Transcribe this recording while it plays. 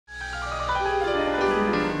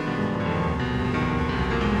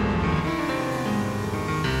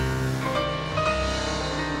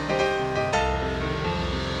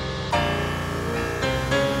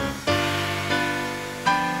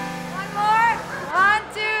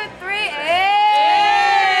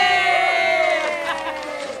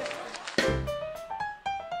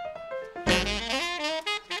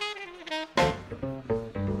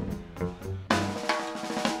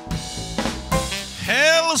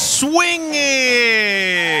Helswingi!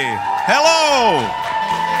 Hello!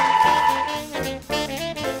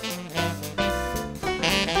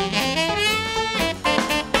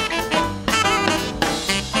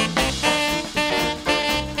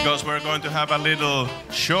 Because we're going to have a little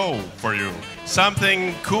show for you.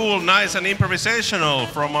 Something cool, nice and improvisational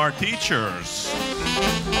from our teachers.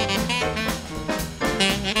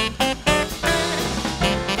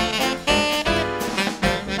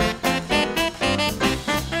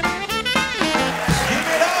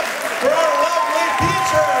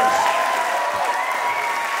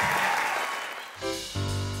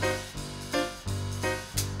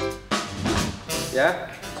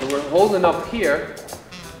 Yeah, so we're holding up here,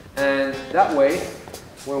 and that way,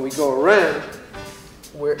 when we go around,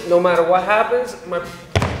 no matter what happens, my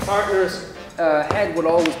partner's head would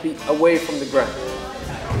always be away from the ground.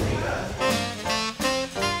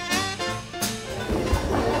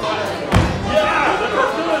 Yeah,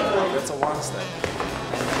 that's a one step.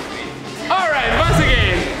 All right, once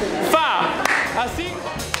again, 5, 5.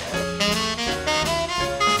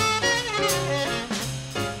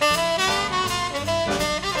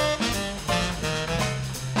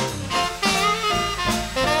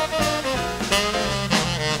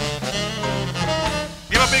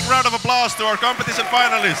 Big round of applause to our competition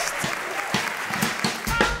finalists.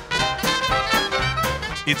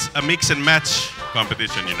 It's a mix and match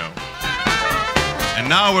competition, you know. And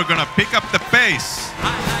now we're gonna pick up the pace.